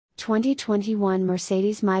2021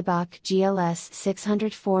 Mercedes-Maybach GLS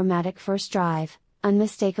 600 4Matic First Drive,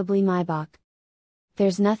 Unmistakably Maybach.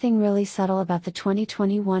 There's nothing really subtle about the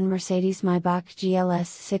 2021 Mercedes-Maybach GLS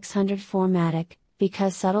 600 4Matic,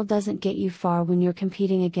 because subtle doesn't get you far when you're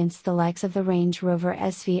competing against the likes of the Range Rover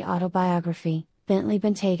SVAutobiography, Bentley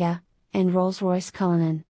Bentayga, and Rolls-Royce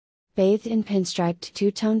Cullinan. Bathed in pinstriped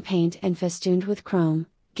two-tone paint and festooned with chrome,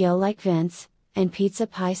 gill-like vents, and pizza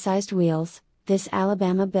pie-sized wheels, this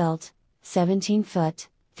Alabama-built, 17-foot,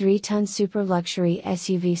 3-ton super luxury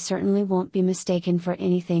SUV certainly won't be mistaken for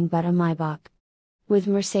anything but a Maybach. With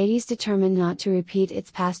Mercedes determined not to repeat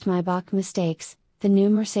its past Maybach mistakes, the new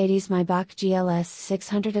Mercedes-Maybach GLS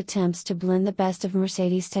 600 attempts to blend the best of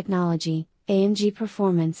Mercedes technology, AMG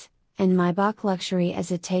performance, and Maybach luxury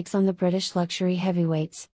as it takes on the British luxury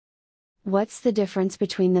heavyweights. What's the difference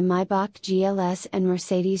between the Maybach GLS and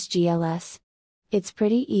Mercedes GLS? It's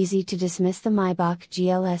pretty easy to dismiss the Maybach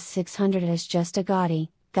GLS 600 as just a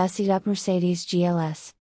gaudy, gussied up Mercedes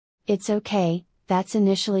GLS. It's okay, that's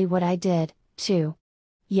initially what I did, too.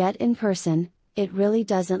 Yet in person, it really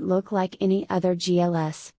doesn't look like any other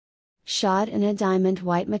GLS. Shod in a diamond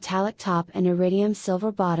white metallic top and iridium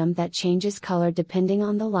silver bottom that changes color depending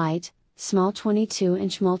on the light, small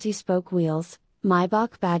 22-inch multi-spoke wheels,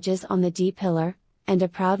 Maybach badges on the D-pillar, and a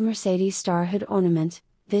proud Mercedes star hood ornament,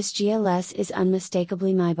 this GLS is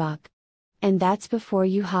unmistakably Maybach. And that's before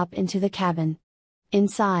you hop into the cabin.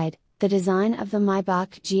 Inside, the design of the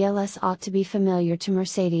Maybach GLS ought to be familiar to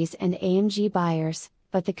Mercedes and AMG buyers,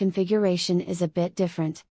 but the configuration is a bit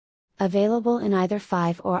different. Available in either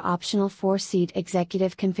 5 or optional 4-seat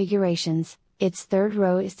executive configurations, its third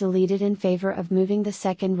row is deleted in favor of moving the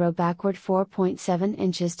second row backward 4.7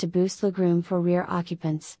 inches to boost legroom for rear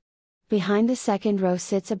occupants. Behind the second row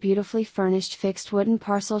sits a beautifully furnished fixed wooden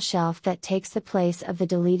parcel shelf that takes the place of the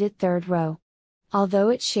deleted third row. Although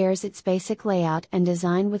it shares its basic layout and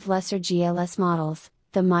design with lesser GLS models,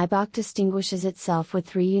 the Maybach distinguishes itself with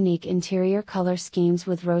 3 unique interior color schemes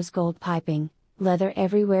with rose gold piping, leather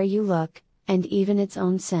everywhere you look, and even its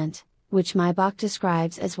own scent, which Maybach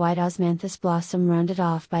describes as white osmanthus blossom rounded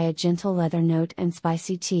off by a gentle leather note and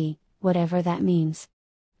spicy tea, whatever that means.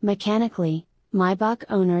 Mechanically, Maybach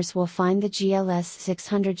owners will find the GLS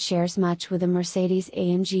 600 shares much with the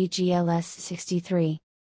Mercedes-AMG GLS 63.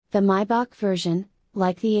 The Maybach version,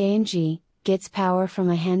 like the AMG, gets power from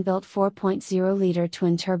a hand-built 4.0-liter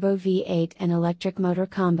twin-turbo V8 and electric motor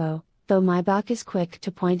combo, though Maybach is quick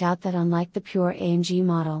to point out that unlike the pure AMG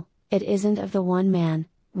model, it isn't of the one-man,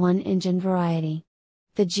 one-engine variety.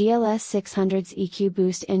 The GLS 600's EQ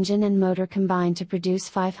Boost engine and motor combine to produce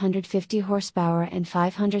 550 horsepower and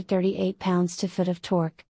 538 pounds-to-foot of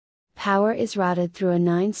torque. Power is routed through a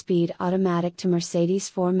 9-speed automatic to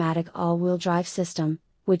Mercedes 4Matic all-wheel drive system,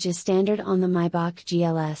 which is standard on the Maybach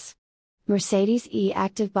GLS. Mercedes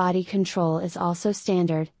E-Active body control is also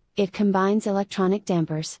standard. It combines electronic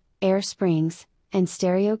dampers, air springs, and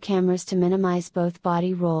stereo cameras to minimize both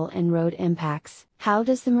body roll and road impacts. How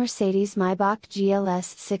does the Mercedes-Maybach GLS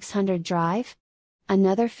 600 drive?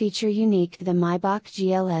 Another feature unique to the Maybach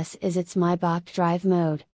GLS is its Maybach Drive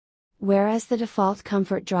mode. Whereas the default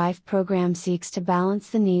Comfort Drive program seeks to balance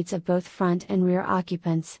the needs of both front and rear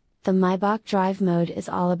occupants, the Maybach Drive mode is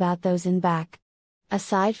all about those in back.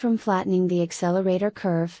 Aside from flattening the accelerator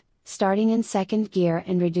curve, starting in second gear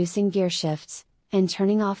and reducing gear shifts, and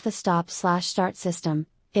turning off the stop/start system,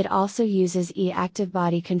 it also uses E-Active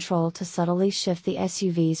body control to subtly shift the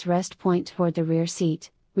SUV's rest point toward the rear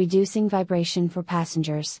seat, reducing vibration for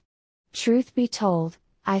passengers. Truth be told,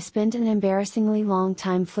 I spent an embarrassingly long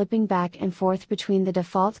time flipping back and forth between the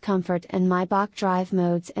default Comfort and Maybach Drive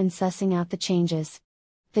modes and sussing out the changes.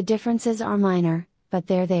 The differences are minor, but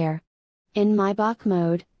they're there. In Maybach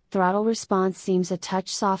mode, throttle response seems a touch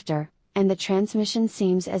softer, and the transmission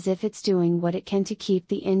seems as if it's doing what it can to keep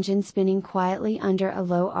the engine spinning quietly under a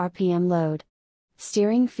low RPM load.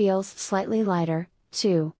 Steering feels slightly lighter,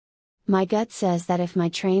 too. My gut says that if my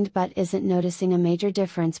trained butt isn't noticing a major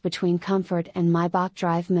difference between Comfort and Maybach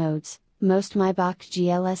Drive modes, most Maybach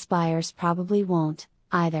GLS buyers probably won't,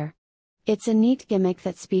 either. It's a neat gimmick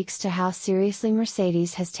that speaks to how seriously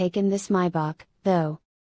Mercedes has taken this Maybach, though.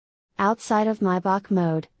 Outside of Maybach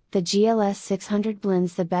mode, the GLS 600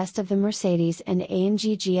 blends the best of the Mercedes and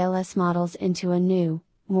AMG GLS models into a new,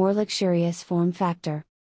 more luxurious form factor.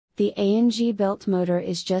 The AMG-built motor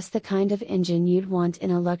is just the kind of engine you'd want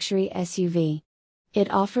in a luxury SUV.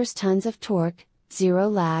 It offers tons of torque, zero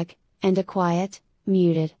lag, and a quiet,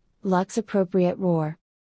 muted, luxe-appropriate roar.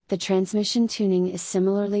 The transmission tuning is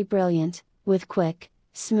similarly brilliant, with quick,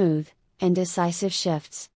 smooth, and decisive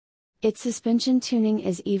shifts. Its suspension tuning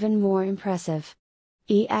is even more impressive.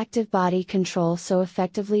 E-active body control so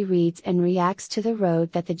effectively reads and reacts to the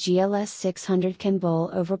road that the GLS 600 can bowl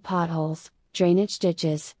over potholes, drainage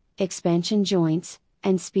ditches, expansion joints,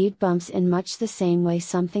 and speed bumps in much the same way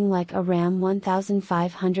something like a Ram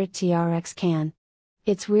 1500 TRX can.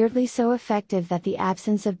 It's weirdly so effective that the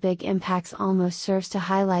absence of big impacts almost serves to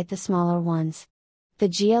highlight the smaller ones. The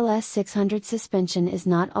GLS 600 suspension is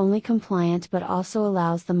not only compliant but also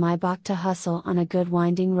allows the Maybach to hustle on a good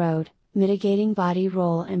winding road, mitigating body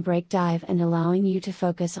roll and brake dive and allowing you to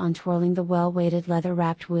focus on twirling the well-weighted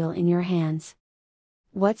leather-wrapped wheel in your hands.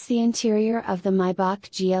 What's the interior of the Maybach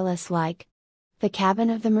GLS like? The cabin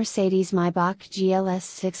of the Mercedes-Maybach GLS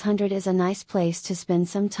 600 is a nice place to spend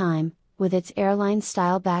some time, with its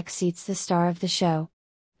airline-style back seats the star of the show.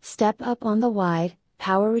 Step up on the wide,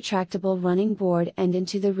 power retractable running board and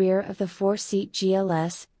into the rear of the 4-seat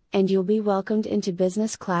GLS, and you'll be welcomed into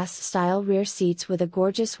business class style rear seats with a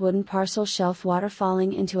gorgeous wooden parcel shelf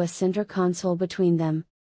waterfalling into a center console between them.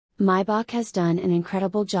 Maybach has done an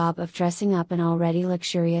incredible job of dressing up an already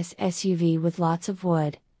luxurious SUV with lots of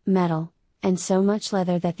wood, metal, and so much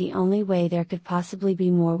leather that the only way there could possibly be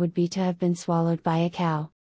more would be to have been swallowed by a cow.